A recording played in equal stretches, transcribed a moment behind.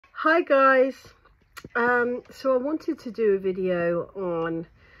Hi guys, so I wanted to do a video on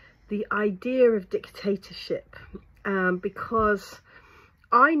the idea of dictatorship because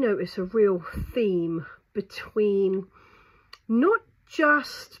I notice a real theme between not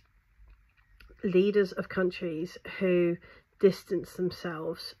just leaders of countries who distance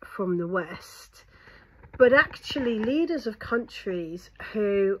themselves from the West, but actually leaders of countries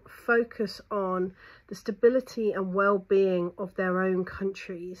who focus on the stability and well-being of their own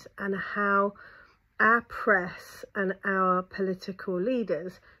countries, and how our press and our political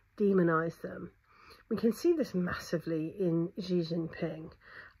leaders demonize them. We can see this massively in Xi Jinping.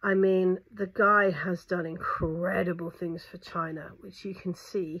 I mean, the guy has done incredible things for China, which you can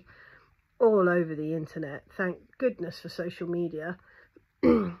see all over the internet. Thank goodness for social media.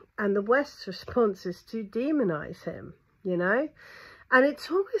 And the West's response is to demonize him, you know? And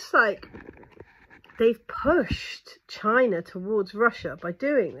it's almost like they've pushed China towards Russia by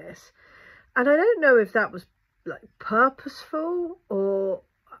doing this. And I don't know if that was like purposeful, or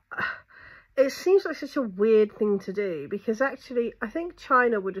it seems like such a weird thing to do, because actually I think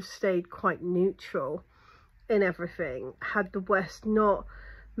China would have stayed quite neutral in everything had the West not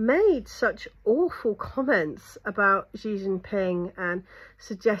made such awful comments about Xi Jinping and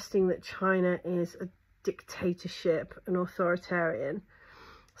suggesting that China is a dictatorship, an authoritarian.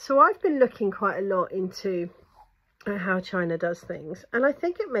 So I've been looking quite a lot into how China does things, and I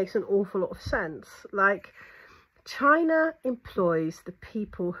think it makes an awful lot of sense. Like, China employs the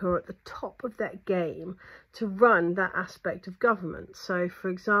people who are at the top of their game to run that aspect of government. So, for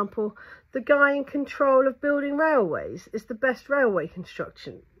example, the guy in control of building railways is the best railway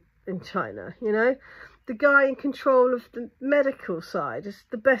construction in China, you know? The guy in control of the medical side is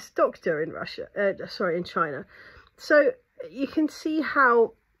the best doctor in in China. So you can see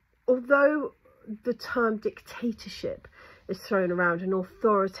how, although the term dictatorship is thrown around and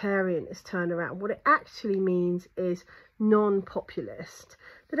authoritarian is turned around, what it actually means is non-populist.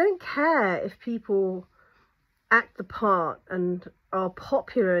 They don't care if people act the part and are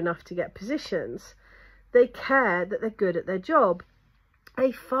popular enough to get positions. They care that they're good at their job.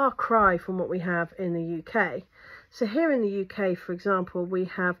 A far cry from what we have in the UK. So here in the UK, for example, we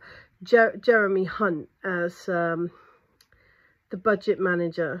have Jeremy Hunt as the budget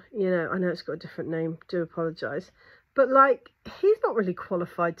manager. You know, I know it's got a different name, do apologise. But, like, he's not really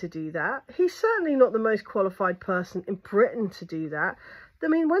qualified to do that. He's certainly not the most qualified person in Britain to do that. I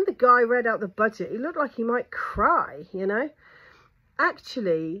mean, when the guy read out the budget, he looked like he might cry, you know.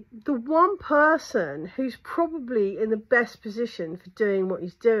 Actually, the one person who's probably in the best position for doing what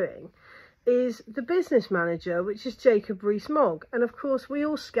he's doing is the business manager, which is Jacob Rees-Mogg. And of course, we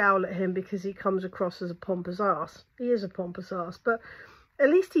all scowl at him because he comes across as a pompous ass. He is a pompous ass, but at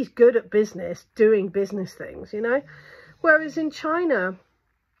least he's good at business, doing business things, you know. Whereas in China,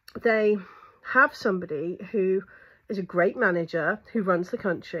 they have somebody who is a great manager who runs the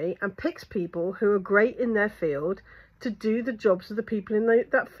country and picks people who are great in their field to do the jobs of the people in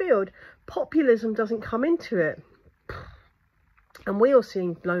that field. Populism doesn't come into it. And we all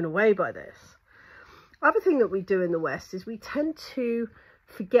seem blown away by this. Other thing that we do in the West is we tend to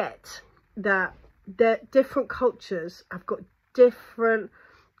forget that different cultures have got different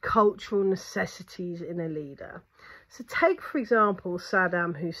cultural necessities in a leader. So take, for example,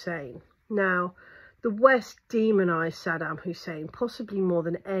 Saddam Hussein. Now, the West demonised Saddam Hussein possibly more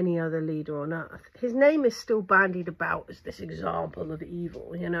than any other leader on earth. His name is still bandied about as this example of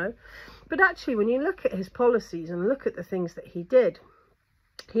evil, you know. But actually, when you look at his policies and look at the things that he did,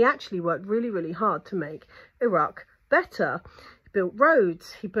 he actually worked really, really hard to make Iraq better. He built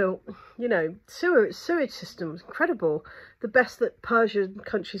roads, he built, you know, sewage systems, incredible, the best that Persian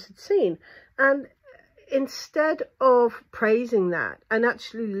countries had seen. And instead of praising that and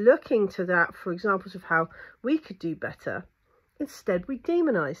actually looking to that for examples of how we could do better, instead we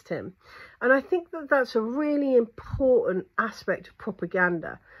demonized him. And I think that that's a really important aspect of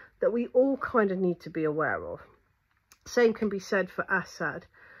propaganda that we all kind of need to be aware of. Same can be said for Assad.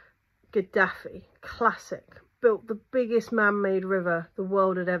 Gaddafi, classic, built the biggest man-made river the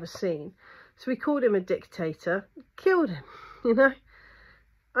world had ever seen. So we called him a dictator, killed him, you know.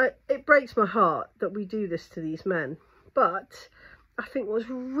 It breaks my heart that we do this to these men. But I think what's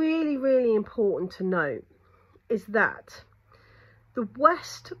really, really important to note is that the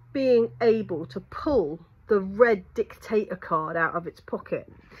West being able to pull the red dictator card out of its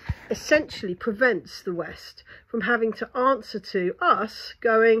pocket essentially prevents the West from having to answer to us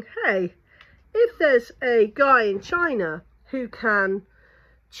going, hey, if there's a guy in China who can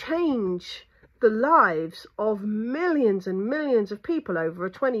change the lives of millions and millions of people over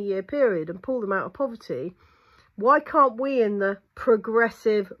a 20-year period and pull them out of poverty, Why can't we in the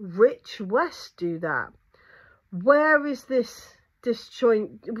progressive, rich West do that? Where is this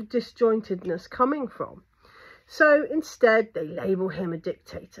disjointedness coming from? So instead, they label him a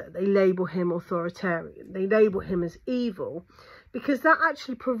dictator. They label him authoritarian. They label him as evil, because that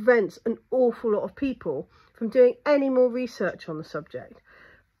actually prevents an awful lot of people from doing any more research on the subject.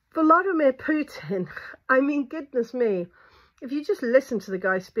 Vladimir Putin, I mean, goodness me, if you just listen to the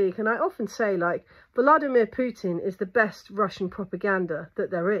guy speak, and I often say, like, Vladimir Putin is the best Russian propaganda that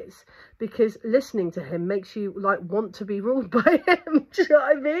there is, because listening to him makes you, like, want to be ruled by him. Do you know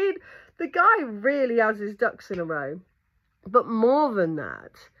what I mean? The guy really has his ducks in a row. But more than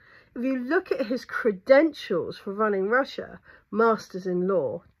that, if you look at his credentials for running Russia, Masters in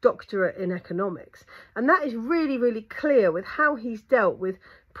Law, Doctorate in Economics, and that is really, really clear with how he's dealt with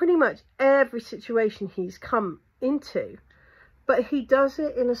pretty much every situation he's come into. But he does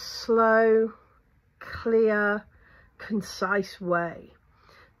it in a slow, clear, concise way.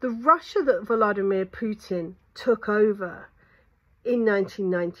 The Russia that Vladimir Putin took over in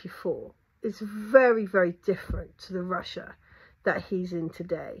 1994 is very, very different to the Russia that he's in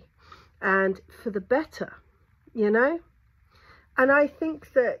today. And for the better, you know? And I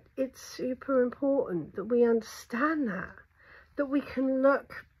think that it's super important that we understand that we can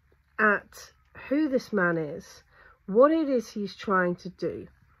look at who this man is, what it is he's trying to do,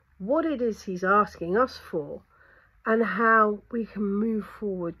 what it is he's asking us for, and how we can move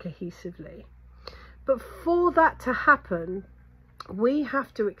forward cohesively. But for that to happen, we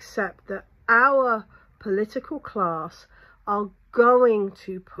have to accept that our political class are going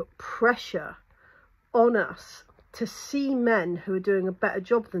to put pressure on us to see men who are doing a better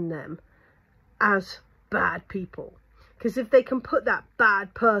job than them as bad people. Because if they can put that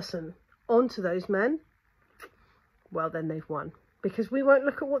bad person onto those men, well, then they've won. Because we won't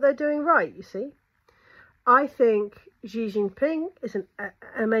look at what they're doing right, you see. I think Xi Jinping is an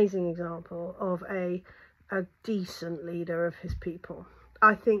amazing example of a decent leader of his people.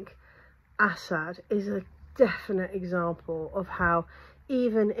 I think Assad is a definite example of how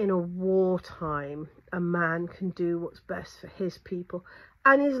even in a wartime a man can do what's best for his people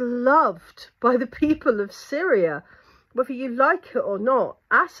and is loved by the people of Syria. Whether you like it or not,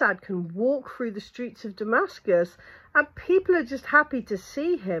 Assad can walk through the streets of Damascus and people are just happy to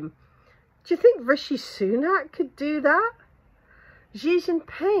see him. Do you think Rishi Sunak could do that? Xi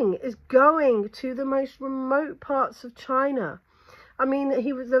Jinping is going to the most remote parts of China. I mean,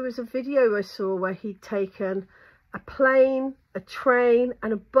 there was a video I saw where he'd taken a plane, a train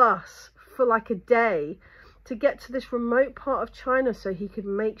and a bus for like a day to get to this remote part of China so he could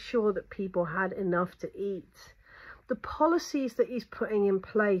make sure that people had enough to eat. The policies that he's putting in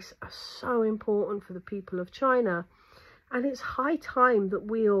place are so important for the people of China, and it's high time that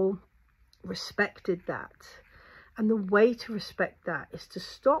we all respected that. And the way to respect that is to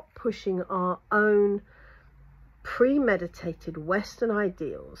stop pushing our own premeditated Western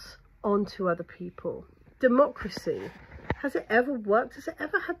ideals onto other people. Democracy, has it ever worked? Has it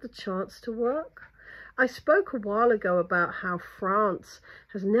ever had the chance to work? I spoke a while ago about how France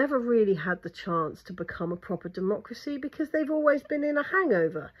has never really had the chance to become a proper democracy because they've always been in a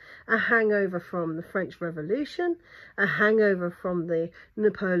hangover from the French Revolution, a hangover from the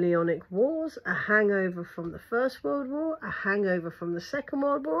Napoleonic Wars, a hangover from the First World War, a hangover from the Second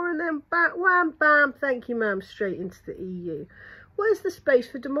World War, and then bam, wham, bam, thank you, ma'am, straight into the EU. Where's the space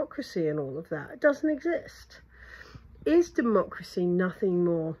for democracy in all of that? It doesn't exist. Is democracy nothing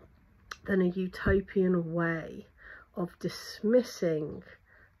more than a utopian way of dismissing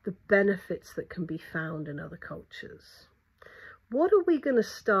the benefits that can be found in other cultures? What are we going to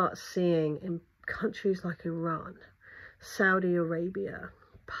start seeing in countries like Iran, Saudi Arabia,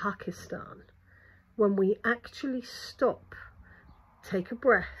 Pakistan, when we actually stop, take a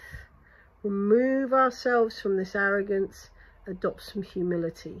breath, remove ourselves from this arrogance, adopt some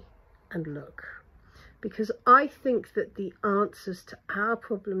humility and look? Because I think that the answers to our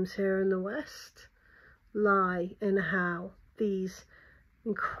problems here in the West lie in how these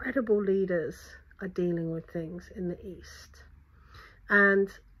incredible leaders are dealing with things in the East. And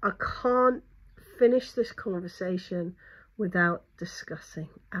I can't finish this conversation without discussing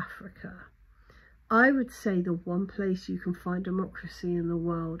Africa. I would say the one place you can find democracy in the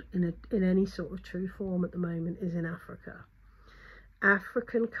world in any sort of true form at the moment is in Africa.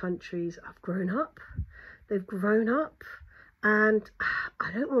 African countries have grown up. They've grown up, and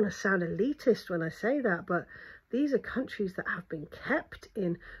I don't want to sound elitist when I say that, but these are countries that have been kept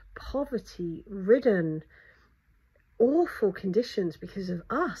in poverty-ridden, awful conditions because of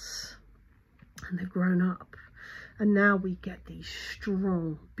us, and they've grown up. And now we get these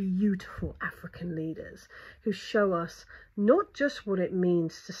strong, beautiful African leaders who show us not just what it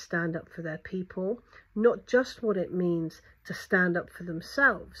means to stand up for their people, not just what it means to stand up for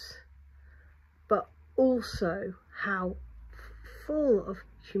themselves, but also how full of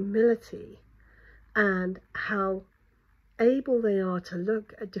humility and how able they are to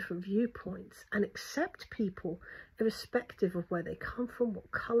look at different viewpoints and accept people irrespective of where they come from, what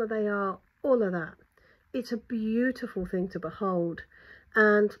colour they are, all of that. It's a beautiful thing to behold.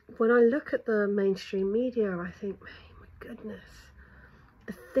 And when I look at the mainstream media, I think, my goodness,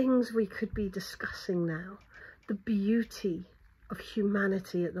 the things we could be discussing now, the beauty of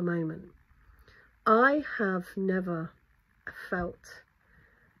humanity at the moment. I have never felt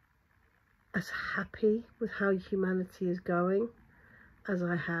as happy with how humanity is going as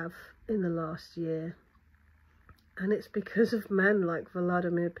I have in the last year. And it's because of men like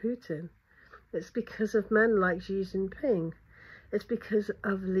Vladimir Putin. It's because of men like Xi Jinping. It's because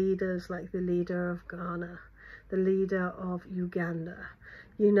of leaders like the leader of Ghana, the leader of Uganda.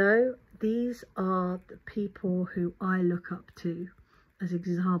 You know, these are the people who I look up to as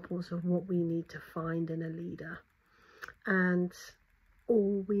examples of what we need to find in a leader. And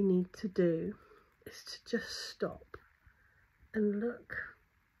all we need to do is to just stop and look